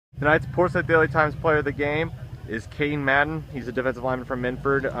Tonight's Portsmouth Daily Times Player of the Game is Cain Madden. He's a defensive lineman from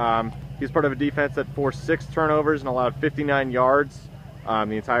Minford. He's part of a defense that forced 6 turnovers and allowed 59 yards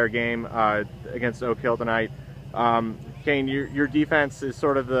the entire game against Oak Hill tonight. Cain, your defense is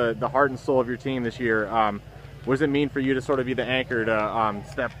sort of the heart and soul of your team this year. What does it mean for you to sort of be the anchor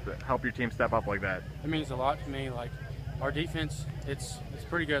to help your team step up like that? It means a lot to me. Like, our defense, it's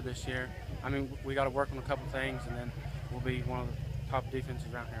pretty good this year. I mean, we got to work on a couple things, and then we'll be one of the top defenses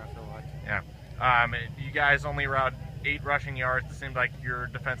around here, I feel like. Yeah. You guys only allowed 8 rushing yards. It seemed like your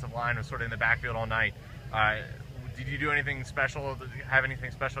defensive line was sort of in the backfield all night. Did you do anything special? Have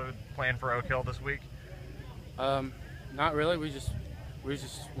anything special planned for Oak Hill this week? Not really. We just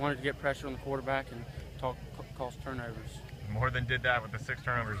wanted to get pressure on the quarterback and cause turnovers. More than did that with the 6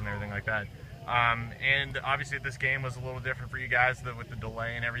 turnovers and everything like that. And obviously this game was a little different for you guys with the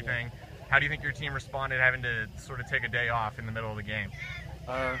delay and everything. Yeah. How do you think your team responded having to sort of take a day off in the middle of the game?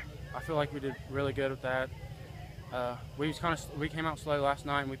 I feel like we did really good with that. We came out slow last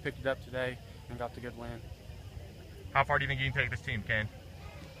night and we picked it up today and got the good win. How far do you think you can take this team, Cain?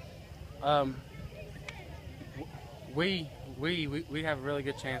 We have a really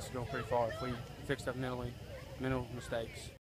good chance to go pretty far if we fix up mental mistakes.